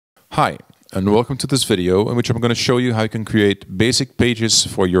Hi, and welcome to this video in which I'm going to show you how you can create basic pages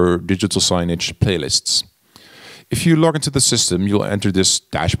for your digital signage playlists. If you log into the system, you'll enter this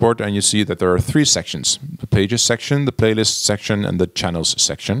dashboard and you see that there are three sections: the Pages section, the Playlists section, and the Channels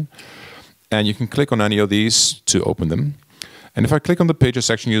section. And you can click on any of these to open them. And if I click on the Pages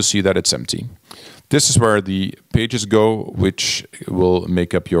section, you'll see that it's empty. This is where the pages go, which will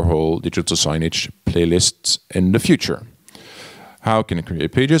make up your whole digital signage playlists in the future. How can I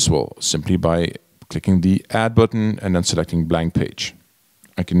create pages? Well, simply by clicking the Add button and then selecting Blank Page.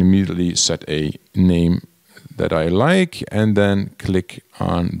 I can immediately set a name that I like and then click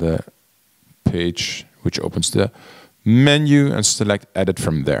on the page, which opens the menu, and select Edit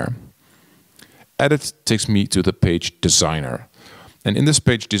from there. Edit takes me to the Page Designer. And in this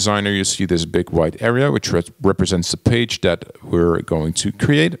Page Designer, you see this big white area, which represents the page that we're going to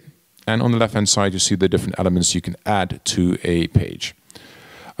create. And on the left-hand side, you see the different elements you can add to a page.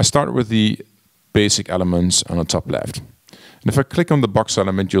 I start with the basic elements on the top left. And if I click on the box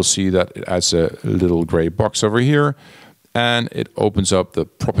element, you'll see that it adds a little gray box over here, and it opens up the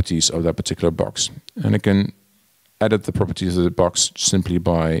properties of that particular box. And I can edit the properties of the box simply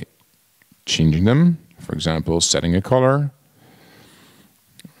by changing them. For example, setting a color.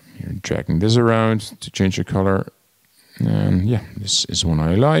 You're dragging this around to change the color. And yeah, this is one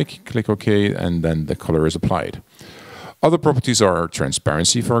I like. Click OK, and then the color is applied. Other properties are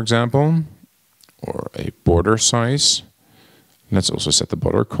transparency, for example, or a border size. Let's also set the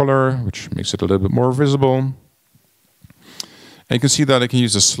border color, which makes it a little bit more visible. And you can see that I can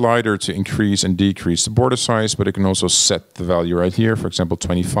use a slider to increase and decrease the border size, but I can also set the value right here, for example,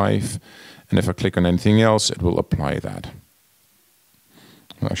 25. And if I click on anything else, it will apply that.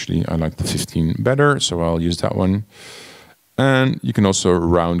 Well, actually, I like the 15 better, so I'll use that one. And you can also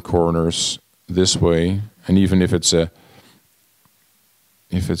round corners this way. And even if it's a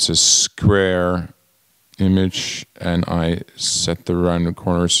square image and I set the rounded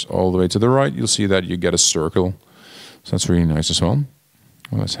corners all the way to the right, you'll see that you get a circle. So that's really nice as well.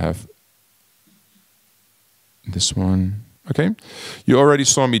 Well, let's have this one. Okay, you already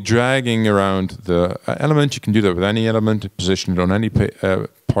saw me dragging around the element. You can do that with any element, position it on any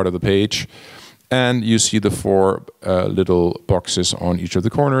part of the page. And you see the four little boxes on each of the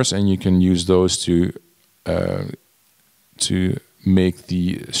corners, and you can use those to make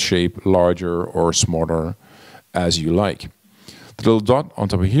the shape larger or smaller as you like. The little dot on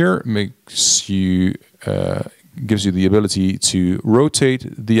top of here gives you the ability to rotate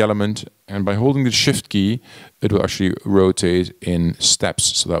the element, and by holding the Shift key, it will actually rotate in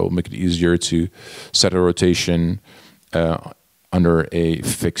steps. So that will make it easier to set a rotation under a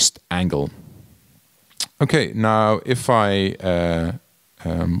fixed angle. Okay, now if I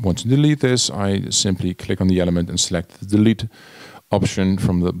want to delete this, I simply click on the element and select the delete option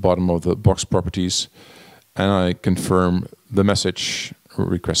from the bottom of the box properties, and I confirm the message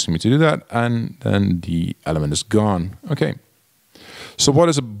requesting me to do that, and then the element is gone. Okay, so what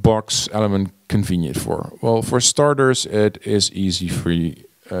is a box element convenient for? Well, for starters, it is easy for you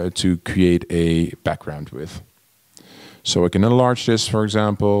to create a background with. So I can enlarge this, for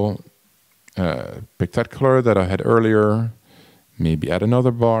example, pick that color that I had earlier, maybe add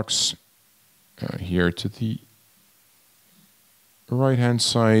another box here to the right-hand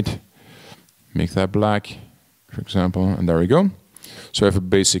side, make that black, for example, and there we go. So I have a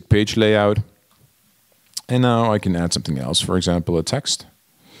basic page layout, and now I can add something else, for example, a text.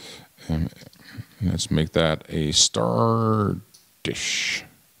 Let's make that a star dish,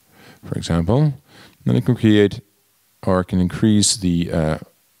 for example. Then I can create, or I can increase the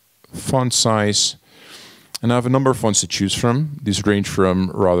font size, and I have a number of fonts to choose from. These range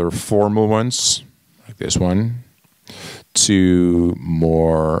from rather formal ones, like this one, to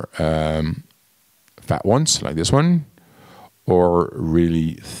more fat ones, like this one, or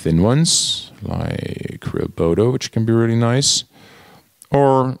really thin ones, like Real Bodo, which can be really nice,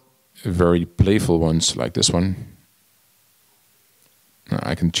 or very playful ones, like this one.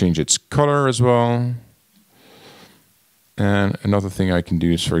 I can change its color as well. And another thing I can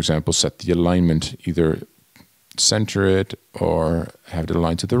do is, for example, set the alignment, either center it or have it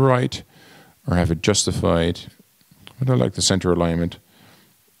aligned to the right or have it justified. But I like the center alignment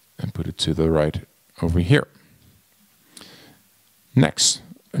and put it to the right over here. Next,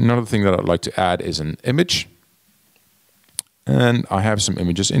 another thing that I'd like to add is an image. And I have some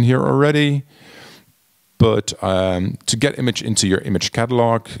images in here already. But to get image into your image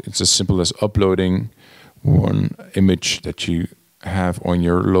catalog, it's as simple as uploading one image that you have on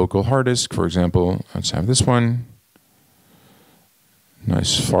your local hard disk. For example, let's have this one.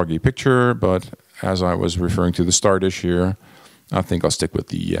 Nice foggy picture, but as I was referring to the star dish here, I think I'll stick with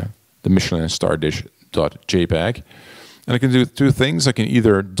the the Michelin star dish.jpg. And I can do two things. I can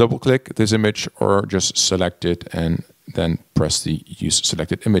either double click this image or just select it and then press the use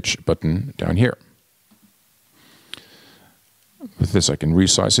selected image button down here. With this I can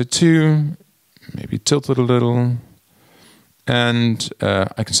resize it too, maybe tilt it a little. And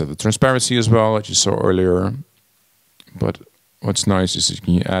I can set the transparency as well, as you saw earlier. But what's nice is you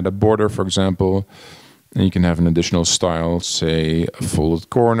can add a border, for example, and you can have an additional style, say a folded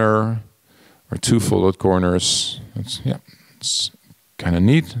corner or two folded corners. It's kind of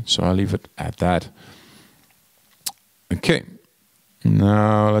neat, so I'll leave it at that. Okay,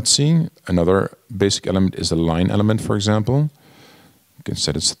 now let's see. Another basic element is the line element, for example. You can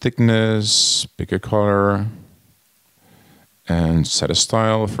set its thickness, pick a color, and set a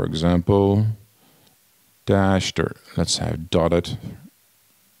style, for example, dashed, or let's have dotted.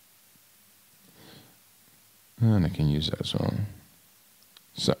 And I can use that as well.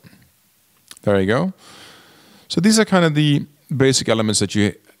 So, there you go. So these are kind of the basic elements that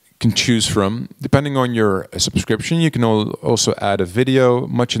you can choose from. Depending on your subscription, you can also add a video,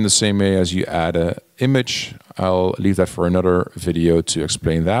 much in the same way as you add an image. I'll leave that for another video to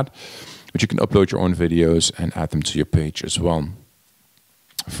explain that. But you can upload your own videos and add them to your page as well.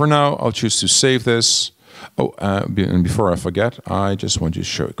 For now, I'll choose to save this. Oh, and before I forget, I just want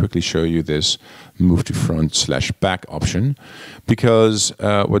to quickly show you this move to front/back option, because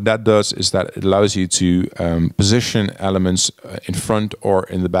what that does is that it allows you to position elements in front or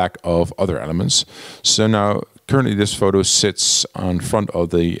in the back of other elements. So now, currently this photo sits on front of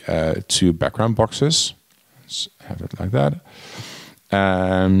the two background boxes. Let's have it like that.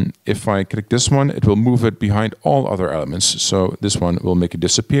 If I click this one, it will move it behind all other elements. So this one will make it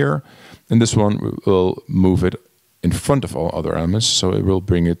disappear, and this one will move it in front of all other elements, so it will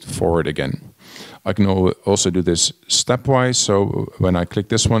bring it forward again. I can also do this stepwise, so when I click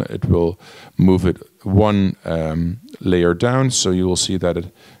this one, it will move it one layer down, so you will see that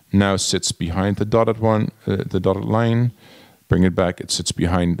it now sits behind the dotted one, the dotted line. Bring it back, it sits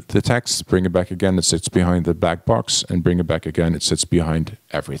behind the text. Bring it back again, it sits behind the black box. And bring it back again, it sits behind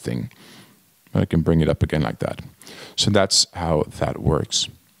everything. I can bring it up again like that. So that's how that works.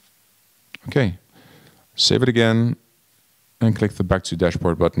 Okay, save it again and click the Back to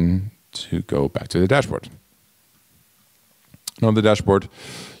Dashboard button to go back to the dashboard. Now on the dashboard,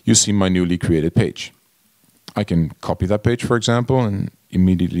 you see my newly created page. I can copy that page, for example, and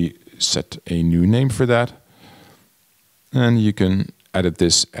immediately set a new name for that. And you can edit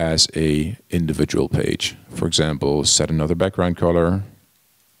this as an individual page. For example, set another background color,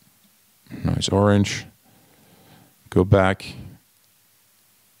 nice orange, go back,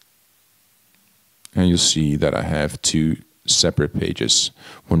 and you'll see that I have two separate pages,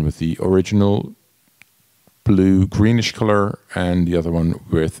 one with the original blue greenish color and the other one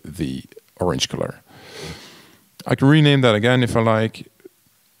with the orange color. I can rename that again if I like,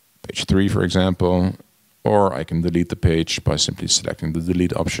 page 3 for example, or I can delete the page by simply selecting the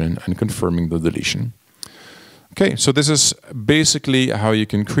delete option and confirming the deletion. Okay, so this is basically how you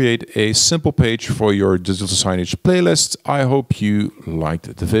can create a simple page for your digital signage playlist. I hope you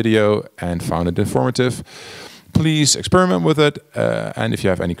liked the video and found it informative. Please experiment with it, and if you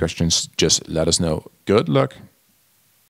have any questions, just let us know. Good luck.